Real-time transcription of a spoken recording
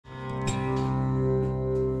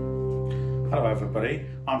Hello everybody,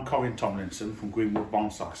 I'm Corin Tomlinson from Greenwood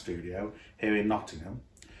Bonsai Studio here in Nottingham.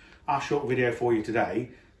 Our short video for you today,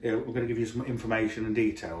 we're going to give you some information and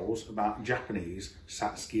details about Japanese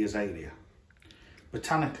Satsuki Azalea.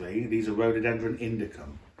 Botanically, these are Rhododendron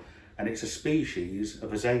indicum, and it's a species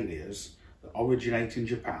of azaleas that originate in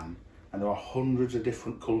Japan, and there are hundreds of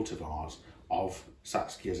different cultivars of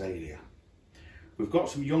Satsuki Azalea. We've got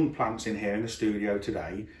some young plants in here in the studio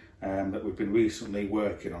today that we've been recently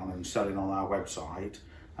working on and selling on our website,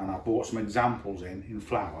 and I brought some examples in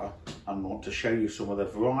flower and want to show you some of the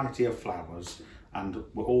variety of flowers, and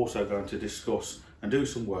we're also going to discuss and do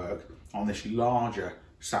some work on this larger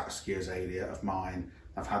Satsuki Azalea of mine.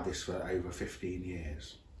 I've had this for over 15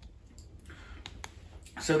 years.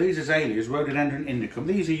 So these azaleas, Rhododendron indicum,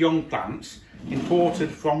 these are young plants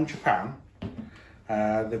imported from Japan.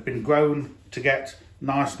 They've been grown to get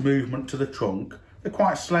nice movement to the trunk. They're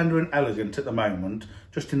quite slender and elegant at the moment,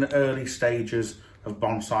 just in the early stages of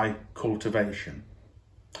bonsai cultivation.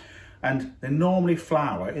 And they normally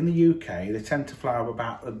flower, in the UK, they tend to flower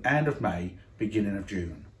about the end of May, beginning of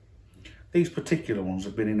June. These particular ones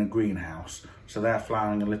have been in a greenhouse, so they're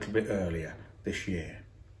flowering a little bit earlier this year.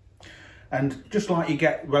 And just like you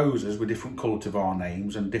get roses with different cultivar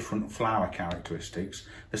names and different flower characteristics,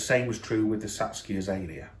 the same is true with the Satsuki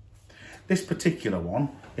Azalea. This particular one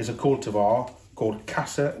is a cultivar called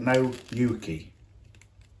Kasa no Yuki.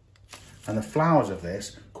 And the flowers of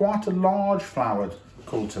this, quite a large flowered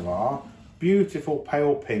cultivar, beautiful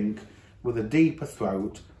pale pink with a deeper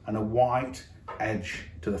throat and a white edge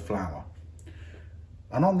to the flower.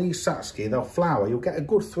 And on these Satsuki, they'll flower, you'll get a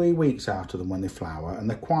good 3 weeks out of them when they flower, and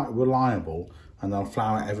they're quite reliable, and they'll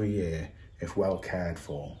flower every year if well cared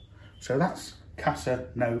for. So that's Kasa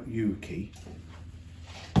no Yuki.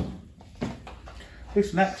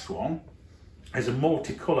 This next one is a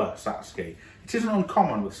multicolour Satsuki. It isn't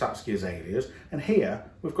uncommon with Satsuki Azaleas, and here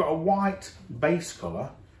we've got a white base colour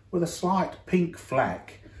with a slight pink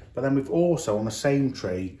fleck, but then we've also on the same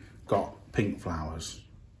tree got pink flowers.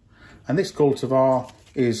 And this cultivar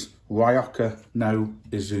is Ryoka no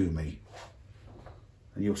Izumi,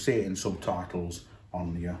 and you'll see it in subtitles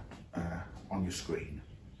on your screen.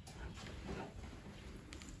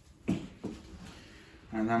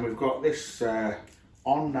 And then we've got this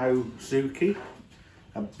Onno Suki,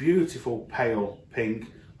 a beautiful pale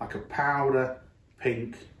pink, like a powder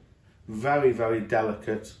pink, very, very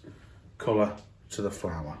delicate colour to the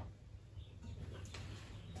flower.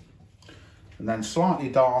 And then slightly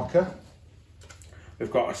darker, we've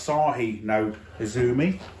got Asahi no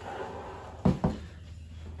Izumi.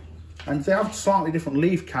 And they have slightly different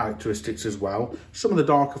leaf characteristics as well. Some of the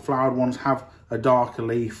darker flowered ones have a darker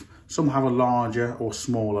leaf, some have a larger or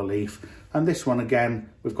smaller leaf. And this one again,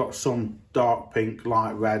 we've got some dark pink,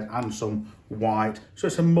 light red and some white. So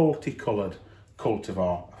it's a multicoloured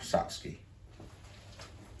cultivar of Satsuki.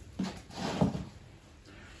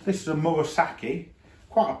 This is a Murasaki,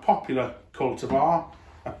 quite a popular cultivar,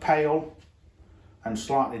 a pale and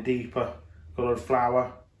slightly deeper coloured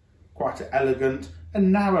flower, quite an elegant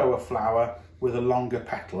and narrower flower with a longer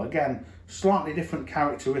petal. Again, slightly different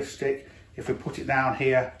characteristic. If we put it down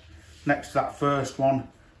here next to that first one,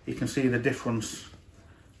 you can see the difference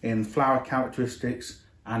in flower characteristics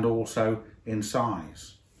and also in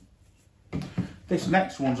size. This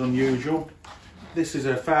next one's unusual. This is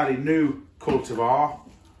a fairly new cultivar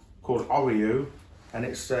called Oryu, and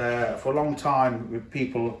it's for a long time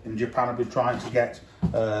people in Japan have been trying to get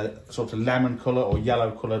sort of lemon colour or yellow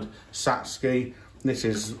coloured Satsuki. This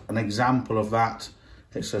is an example of that.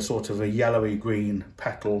 It's a sort of a yellowy green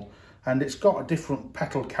petal, and it's got a different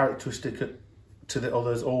petal characteristic to the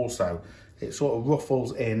others also. It sort of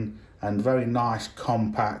ruffles in and very nice,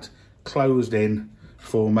 compact, closed in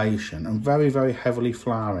formation, and very, very heavily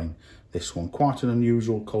flowering, this one. Quite an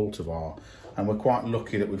unusual cultivar, and we're quite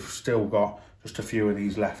lucky that we've still got just a few of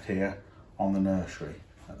these left here on the nursery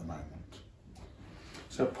at the moment.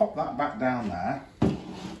 So pop that back down there.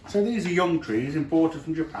 So these are young trees imported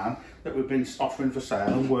from Japan that we've been offering for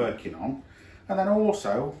sale and working on. And then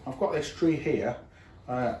also I've got this tree here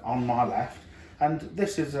on my left, and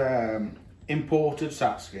this is imported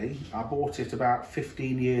Satsuki. I bought it about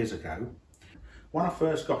 15 years ago. When I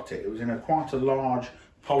first got it, it was in quite a large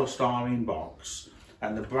polystyrene box,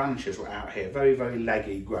 and the branches were out here, very, very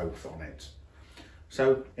leggy growth on it.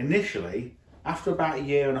 So initially, after about a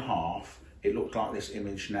year and a half, it looked like this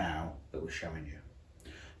image now that we're showing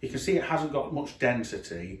you. You can see it hasn't got much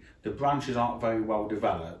density, the branches aren't very well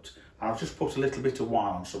developed, and I've just put a little bit of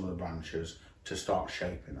wire on some of the branches to start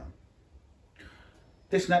shaping them.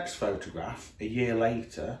 This next photograph, a year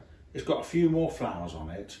later, it's got a few more flowers on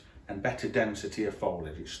it, and better density of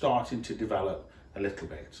foliage. It's starting to develop a little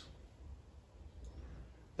bit.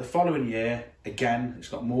 The following year, again, it's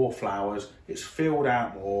got more flowers, it's filled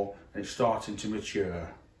out more, and it's starting to mature.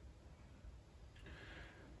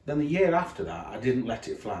 Then the year after that, I didn't let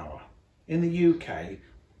it flower. In the UK,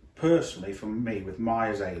 personally, for me, with my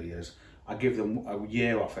azaleas, I give them a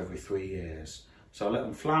year off every 3 years. So I let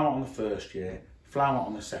them flower on the first year, flower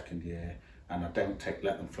on the second year, and I don't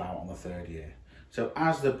let them flower on the third year. So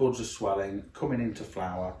as the buds are swelling, coming into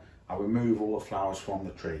flower, I remove all the flowers from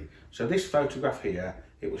the tree. So this photograph here,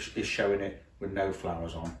 is showing it with no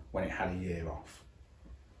flowers on when it had a year off.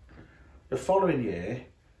 The following year,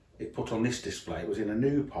 it put on this display. It was in a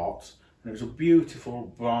new pot, and it was a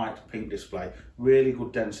beautiful, bright pink display, really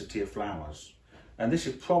good density of flowers. And this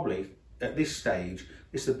is probably, at this stage,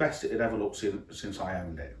 it's the best it had ever looked since I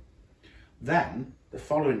owned it. Then, the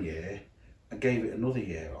following year, I gave it another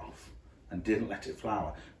year off and didn't let it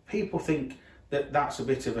flower. People think that that's a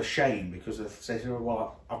bit of a shame because they say,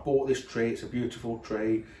 well, I bought this tree, it's a beautiful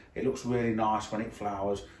tree, it looks really nice when it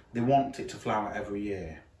flowers. They want it to flower every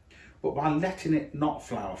year. But by letting it not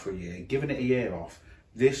flower for a year, giving it a year off,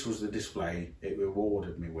 this was the display it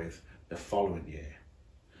rewarded me with the following year.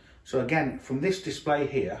 So again, from this display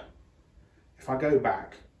here, if I go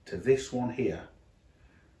back to this one here,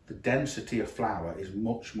 the density of flower is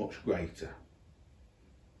much, much greater.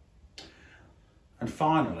 And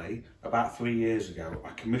finally, about 3 years ago, I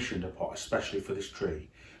commissioned a pot especially for this tree.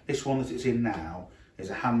 This one that it's in now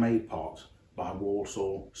is a handmade pot by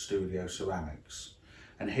Walsall Studio Ceramics.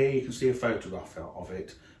 And here you can see a photograph of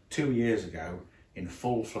it 2 years ago in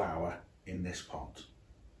full flower in this pot.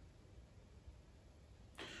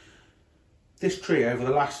 This tree over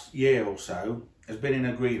the last year or so has been in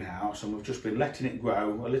a greenhouse, and we've just been letting it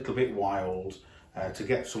grow a little bit wild to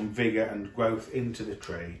get some vigour and growth into the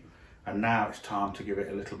tree. And now it's time to give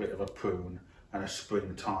it a little bit of a prune and a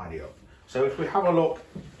spring tidy up. So if we have a look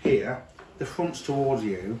here, the front's towards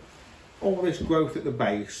you, all this growth at the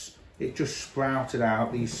base, it just sprouted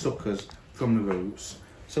out these suckers from the roots.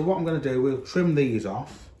 So what I'm going to do, we'll trim these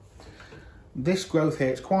off. This growth here,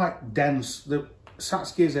 it's quite dense. The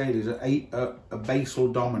Satsuki Azaleas are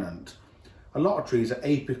basal dominant. A lot of trees are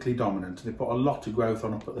apically dominant, and they put a lot of growth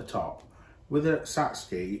on up at the top. With a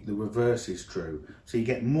Satsuki, the reverse is true. So you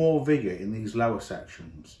get more vigour in these lower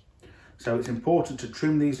sections. So it's important to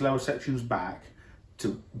trim these lower sections back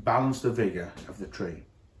to balance the vigour of the tree.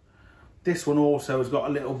 This one also has got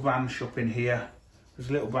a little branch up in here. There's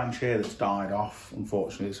a little branch here that's died off,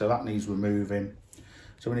 unfortunately, so that needs removing.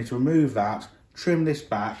 So we need to remove that, trim this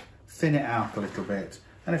back, thin it out a little bit.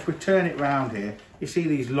 And if we turn it round here, you see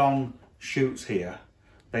these long shoots here,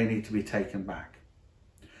 they need to be taken back.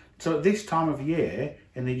 So at this time of year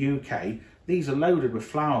in the UK, these are loaded with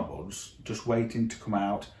flower buds, just waiting to come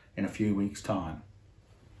out in a few weeks' time.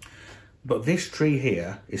 But this tree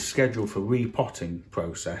here is scheduled for repotting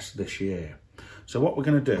process this year. So what we're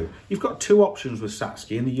going to do, you've got two options with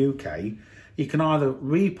Satsuki in the UK. You can either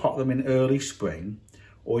repot them in early spring,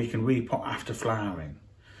 or you can repot after flowering.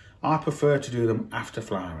 I prefer to do them after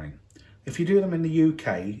flowering. If you do them in the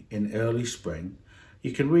UK in early spring,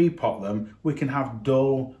 you can repot them. We can have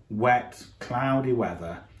dull, wet, cloudy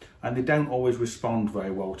weather, and they don't always respond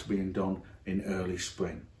very well to being done in early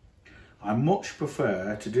spring. I much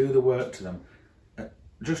prefer to do the work to them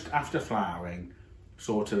just after flowering,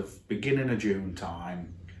 sort of beginning of June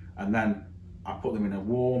time, and then I put them in a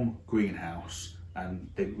warm greenhouse and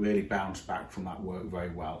they really bounce back from that work very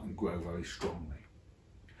well and grow very strongly.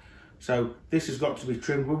 So this has got to be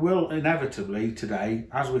trimmed. We will inevitably today,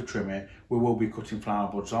 as we trim it, we will be cutting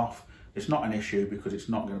flower buds off. It's not an issue because it's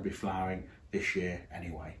not going to be flowering this year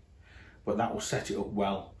anyway, but that will set it up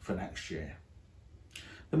well for next year.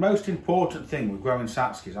 The most important thing with growing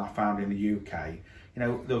Satsukis I found in the UK,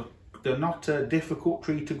 they're not a difficult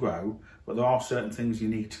tree to grow, but there are certain things you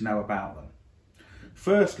need to know about them.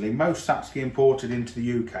 Firstly, most Satsuki imported into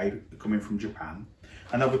the UK are coming from Japan,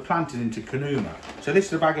 and they'll be planted into Konuma. So this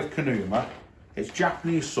is a bag of Konuma. It's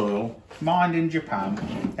Japanese soil, mined in Japan,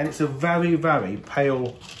 and it's a very, very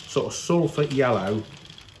pale, sort of sulphur yellow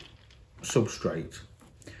substrate,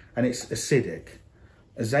 and it's acidic.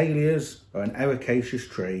 Azaleas are an ericaceous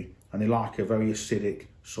tree, and they like a very acidic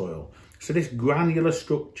soil. So this granular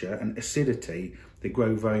structure and acidity, they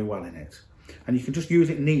grow very well in it. And you can just use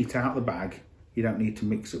it neat out of the bag. You don't need to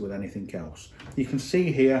mix it with anything else. You can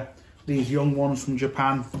see here, these young ones from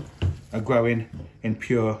Japan are growing in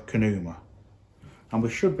pure Konuma. And we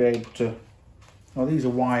should be able to, well, these are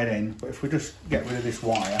wired in, but if we just get rid of this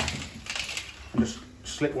wire and just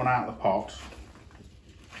slip one out of the pot,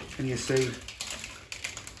 can you see?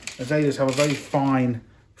 Azaleas have a very fine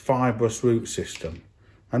fibrous root system.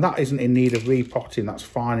 And that isn't in need of repotting, that's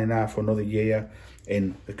fine in there for another year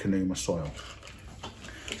in the Konuma soil.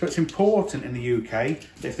 So it's important in the UK,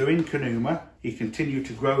 if they're in Konuma, you continue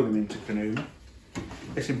to grow them into Konuma.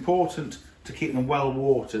 It's important to keep them well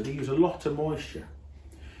watered. They use a lot of moisture.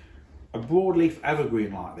 A broadleaf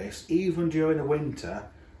evergreen like this, even during the winter,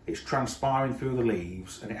 it's transpiring through the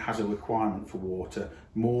leaves and it has a requirement for water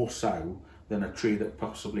more so than a tree that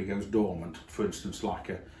possibly goes dormant, for instance like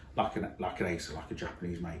an acer, like a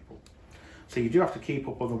Japanese maple. So you do have to keep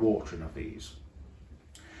up on the watering of these.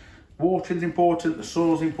 Watering is important, the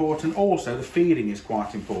soil is important, also the feeding is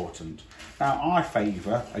quite important. Now I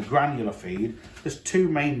favour a granular feed. There's two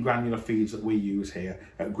main granular feeds that we use here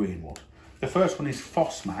at Greenwood. The first one is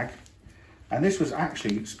Fosmag, and this was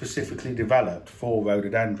actually specifically developed for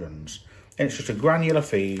rhododendrons. And it's just a granular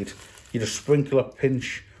feed. You just sprinkle a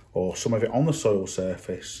pinch or some of it on the soil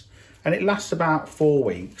surface, and it lasts about 4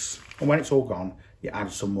 weeks, and when it's all gone you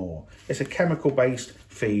add some more. It's a chemical based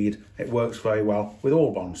feed. It works very well with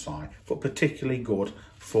all bonsai, but particularly good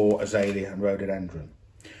for azalea and rhododendron.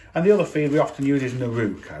 And the other feed we often use is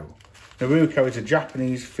Naruko. Naruko is a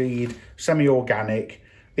Japanese feed, semi-organic.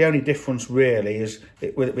 The only difference really is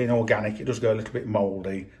with it being organic, it does go a little bit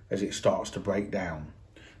mouldy as it starts to break down.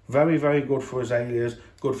 Very, very good for azaleas,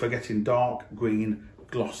 good for getting dark green,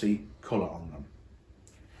 glossy colour on them.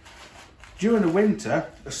 During the winter,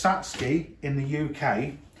 the Satsuki in the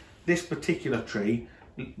UK, this particular tree,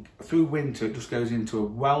 through winter it just goes into a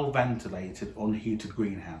well ventilated, unheated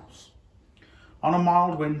greenhouse. On a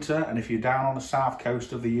mild winter, and if you're down on the south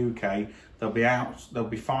coast of the UK, they'll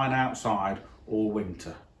be fine outside all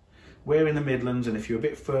winter. We're in the Midlands, and if you're a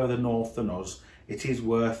bit further north than us, it is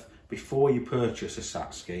worth, before you purchase a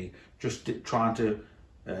Satsuki, just trying to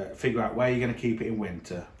figure out where you're going to keep it in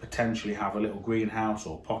winter. Potentially have a little greenhouse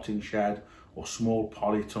or potting shed or small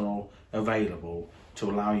polytunnel available to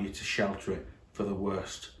allow you to shelter it for the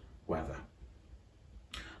worst weather.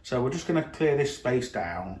 So we're just going to clear this space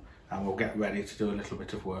down and we'll get ready to do a little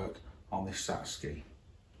bit of work on this Satsuki.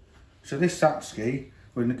 So this Satsuki,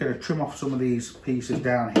 we're going to trim off some of these pieces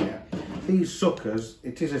down here. These suckers,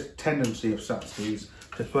 it is a tendency of Satsukis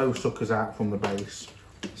to throw suckers out from the base.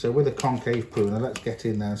 So with a concave pruner, let's get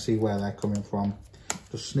in there and see where they're coming from.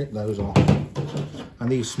 Just snip those off.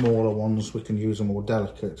 And these smaller ones, we can use a more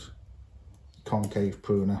delicate concave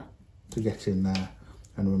pruner to get in there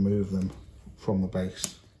and remove them from the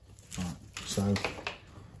base. Right, so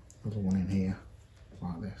another one in here,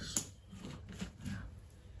 like this.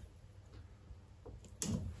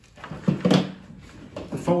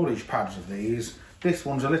 The foliage pads of these, this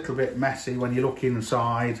one's a little bit messy when you look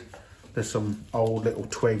inside. There's some old little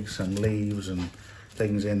twigs and leaves and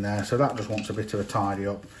things in there, so that just wants a bit of a tidy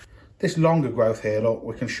up. This longer growth here, look,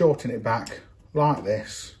 we can shorten it back like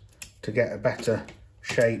this to get a better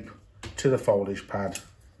shape to the foliage pad.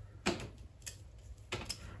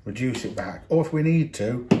 Reduce it back, or if we need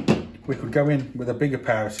to, we could go in with a bigger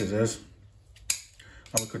pair of scissors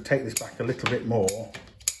and we could take this back a little bit more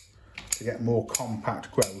to get more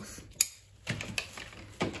compact growth.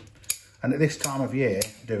 And at this time of year,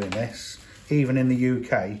 doing this, even in the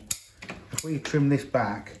UK, if we trim this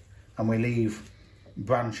back and we leave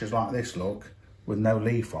branches like this, look, with no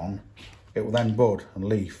leaf on, it will then bud and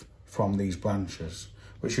leaf from these branches,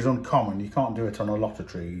 which is uncommon. You can't do it on a lot of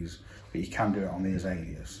trees, but you can do it on the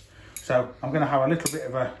azaleas. So I'm going to have a little bit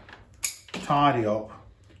of a tidy up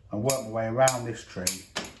and work my way around this tree.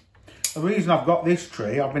 The reason I've got this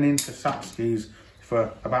tree, I've been into Satsukis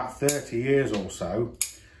for about 30 years or so.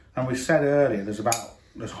 And we said earlier,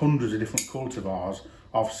 there's hundreds of different cultivars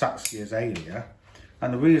of Satsuki Azalea.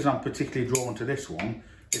 And the reason I'm particularly drawn to this one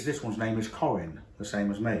is this one's name is Corin, the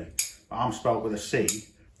same as me. But I'm spelt with a C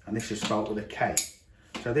and this is spelt with a K.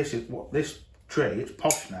 So this is what this tree, its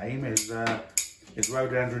posh name is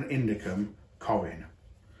Rhododendron indicum Corin.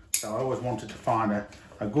 So I always wanted to find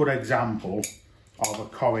a good example of a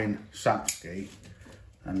Corin Satsuki.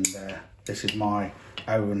 And this is my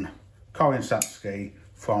own Corin Satsuki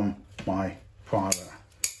from my private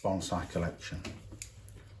bonsai collection.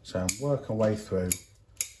 So work our way through,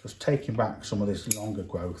 just taking back some of this longer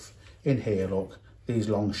growth. In here, look, these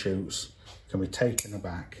long shoots can be taken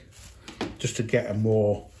back just to get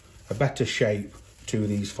a better shape to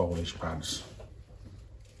these foliage pads.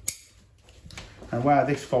 And where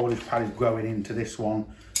this foliage pad is growing into this one,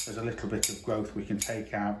 there's a little bit of growth we can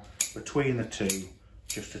take out between the two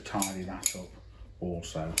just to tidy that up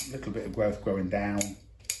also. A little bit of growth growing down.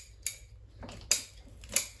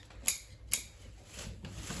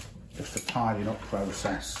 Just a tidying up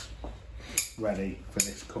process ready for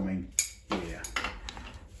this coming year.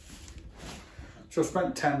 So I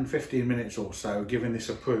spent 10-15 minutes or so giving this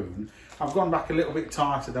a prune. I've gone back a little bit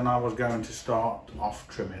tighter than I was going to start off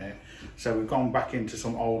trimming it. So we've gone back into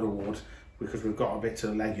some older wood because we've got a bit of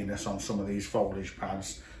legginess on some of these foliage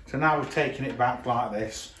pads. So now we've taken it back like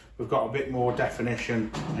this. We've got a bit more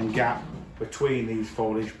definition and gap between these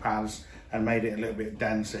foliage pads and made it a little bit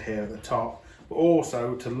denser here at the top. But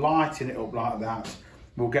also to lighten it up like that,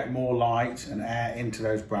 we'll get more light and air into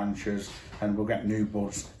those branches and we'll get new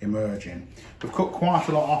buds emerging. We've cut quite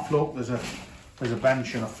a lot off. Look, there's a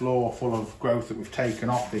bench and a floor full of growth that we've taken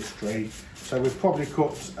off this tree. So we've probably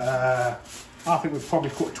cut, I think we've probably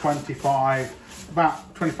cut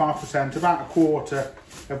about 25%, about a quarter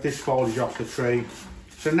of this foliage off the tree.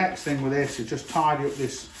 So next thing with this is just tidy up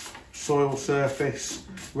this soil surface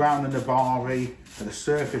around the nabari and the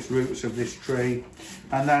surface roots of this tree.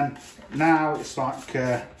 And then now it's like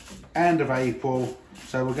end of April,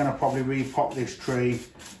 so we're going to probably repot this tree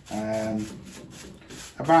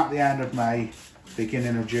about the end of May,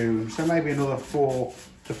 beginning of June. So maybe another 4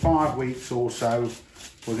 to 5 weeks or so,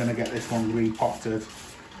 we're going to get this one repotted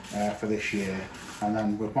for this year. And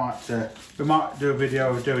then we might do a video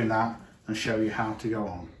of doing that and show you how to go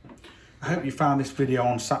on. I hope you found this video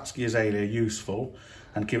on Satsuki Azalea useful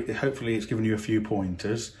and hopefully it's given you a few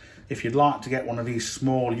pointers. If you'd like to get one of these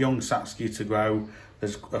small young Satsuki to grow,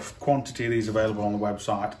 there's a quantity of these available on the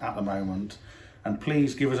website at the moment. And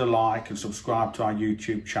please give us a like and subscribe to our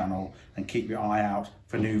YouTube channel and keep your eye out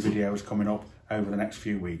for new videos coming up over the next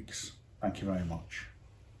few weeks. Thank you very much.